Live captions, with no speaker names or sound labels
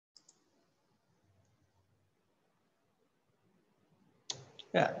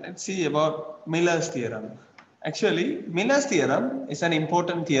Yeah, let's see about Miller's theorem. Actually, Miller's theorem is an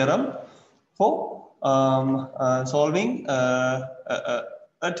important theorem for solving a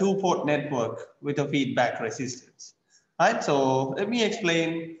two-port network with a feedback resistance. Right. So let me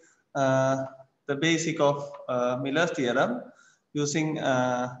explain the basic of Miller's theorem using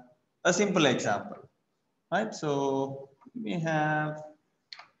a simple example. Right. So we have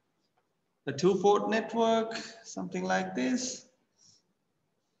a two-port network, something like this.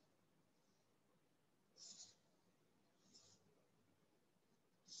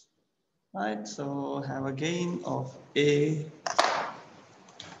 Right, so have a gain of A.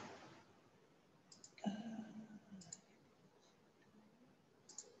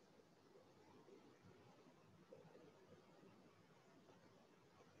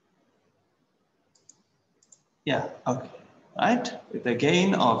 Yeah, okay, right, with a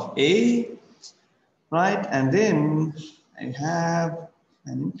gain of A, right, and then I have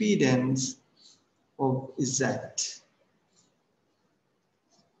an impedance of Z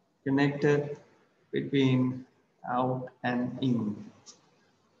connected between out and in,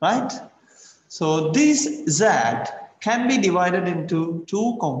 right? So this Z can be divided into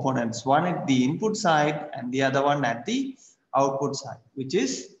two components, one at the input side and the other one at the output side, which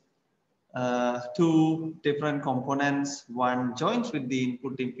is two different components. One joins with the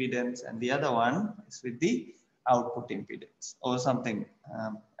input impedance and the other one is with the output impedance or something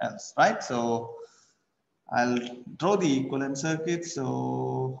else, right? So I'll draw the equivalent circuit.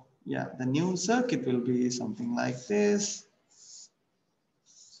 So yeah, the new circuit will be something like this.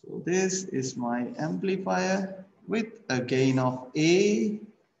 So this is my amplifier with a gain of A,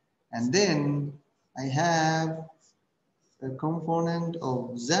 and then I have a component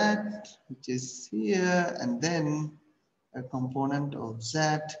of Z, which is here, and then a component of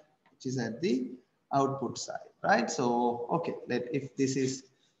Z, which is at the output side, right? So, okay, if this is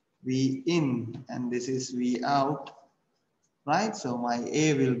V in and this is V out, right? So my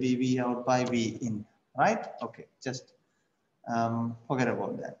A will be V out by V in, right? Okay, just forget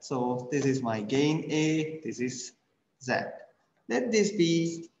about that. So this is my gain A, this is Z. Let this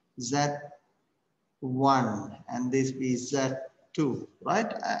be Z1 and this be Z2,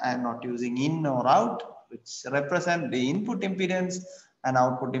 right? I'm not using in or out, which represent the input impedance and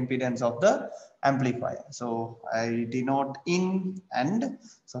output impedance of the amplifier. So I denote in and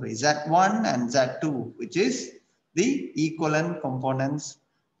sorry Z1 and Z2, which is the equivalent components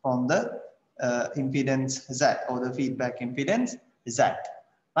from the impedance Z or the feedback impedance Z,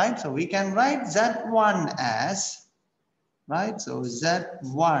 right? So we can write Z1 as, right? So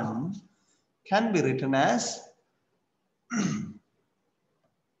Z1 can be written as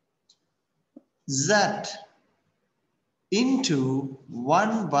Z into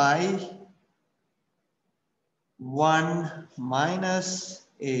 1 by 1 minus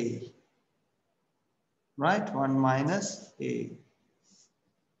A, right? 1 minus A.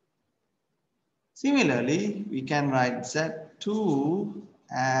 Similarly, we can write Z2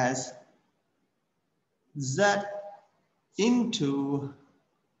 as Z into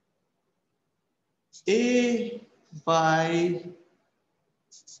A by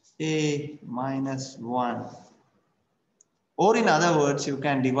A minus 1. Or in other words, you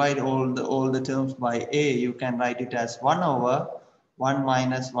can divide all the terms by A. You can write it as 1 over 1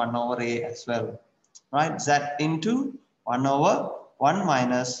 minus 1 over A as well, right? Z into 1 over 1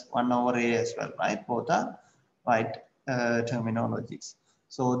 minus 1 over A as well, right? Both are right terminologies.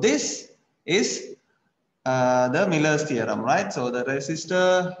 So this is the Miller's theorem, right? So the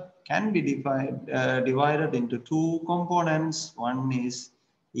resistor can be divided into two components. One is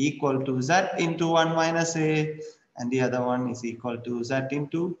equal to Z into 1 minus A, and the other one is equal to Z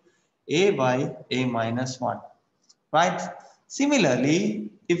into A by A minus 1, right? Similarly,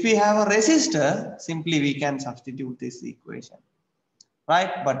 if we have a resistor, simply we can substitute this equation,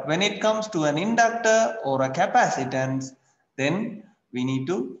 right? But when it comes to an inductor or a capacitance, then we need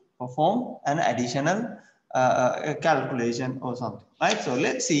to perform an additional calculation or something, right? So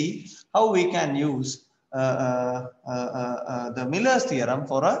let's see how we can use the Miller's theorem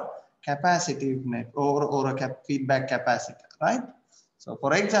for a capacitive net or a feedback capacitor, right? So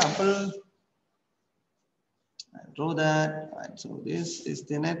for example, I'll draw that, right? So this is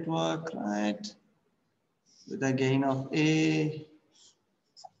the network, right? With a gain of A,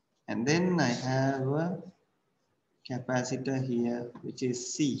 and then I have a capacitor here, which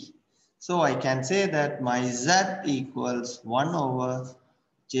is C. So I can say that my Z equals 1 over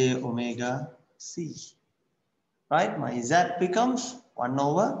J omega C, right? My Z becomes 1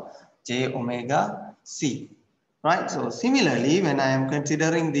 over J omega C, right? So similarly, when I am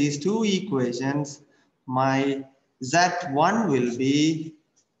considering these two equations, my Z1 will be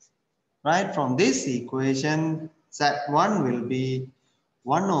right? From this equation, Z1 will be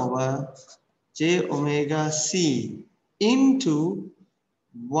 1 over j omega c into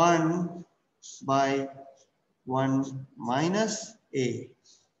 1 by 1 minus a,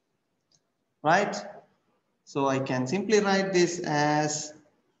 right? So I can simply write this as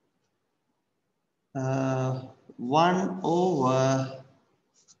 1 over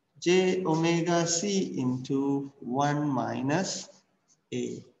j omega c into 1 minus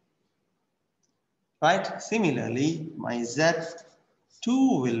a, right? Similarly, my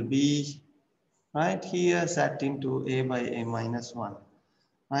Z2 will be right here Z into a by a minus 1,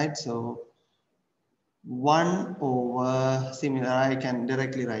 right? So 1 over, similar, I can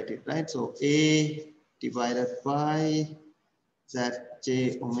directly write it, right? So a divided by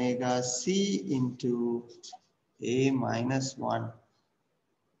Zj omega c into a minus 1,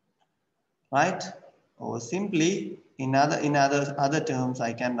 right? Or simply in other terms,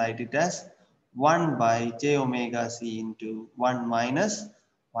 I can write it as 1 by j omega c into 1 minus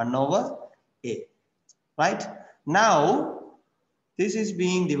 1 over a, right? Now this is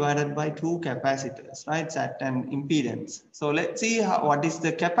being divided by two capacitors, right? At an impedance. So let's see what is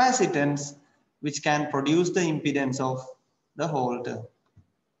the capacitance which can produce the impedance of the whole term,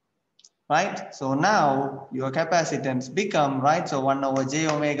 right? So now your capacitance become, right? So 1 over j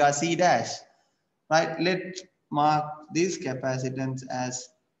omega c dash, right? Let's mark this capacitance as,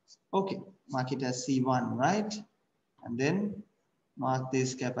 okay, mark it as C1, right? And then mark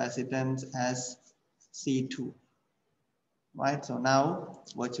this capacitance as C2. Right, so now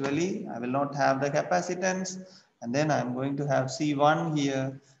virtually I will not have the capacitance, and then I'm going to have C1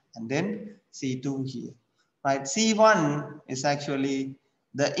 here and then C2 here, right? C1 is actually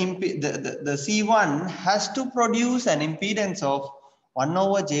the C1 has to produce an impedance of 1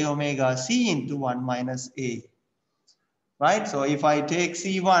 over j omega c into 1 minus a, right? So if I take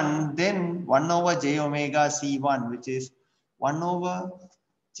C1, then 1 over j omega C1, which is 1 over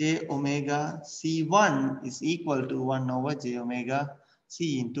j omega C1 is equal to 1 over j omega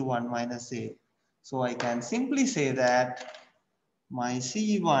c into 1 minus a. So I can simply say that my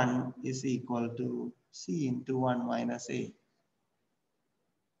C1 is equal to c into 1 minus a,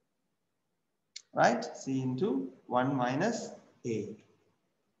 right? C into 1 minus a.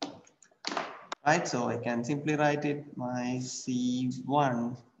 Right, so I can simply write it, my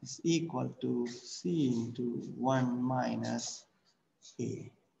C1 is equal to C into 1 minus A.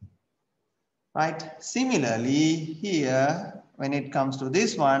 Right, similarly here, when it comes to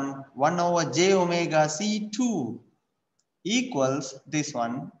this one, 1 over j omega C2 equals this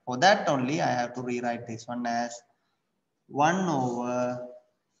one. For that only, I have to rewrite this one as 1 over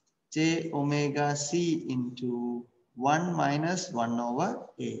j omega C into 1 minus 1 over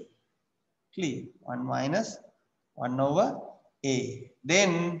A. Clear, 1 minus 1 over a.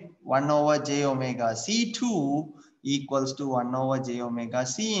 Then 1 over j omega c2 equals to 1 over j omega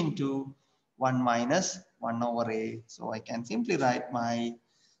c into 1 minus 1 over a. So I can simply write my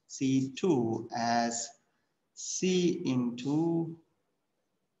c2 as c into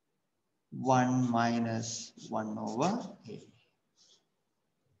 1 minus 1 over a.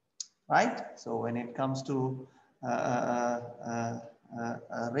 Right? So when it comes to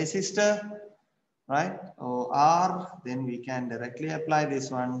resistor, right, or R, then we can directly apply this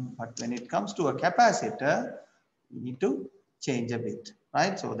one. But when it comes to a capacitor, we need to change a bit,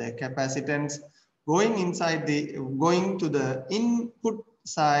 right? So the capacitance going to the input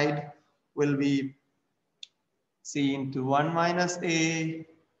side will be C into 1 minus A,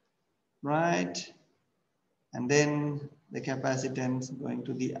 right? And then the capacitance going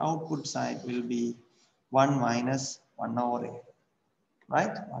to the output side will be 1 minus 1 over A,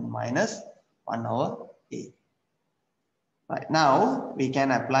 right? 1 minus 1 over A. Right, now we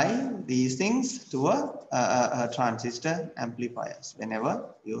can apply these things to a transistor amplifiers. Whenever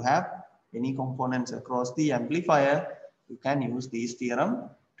you have any components across the amplifier, you can use these theorem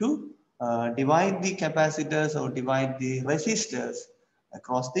to divide the capacitors or divide the resistors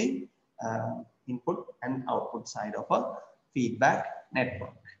across the input and output side of a feedback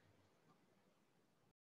network.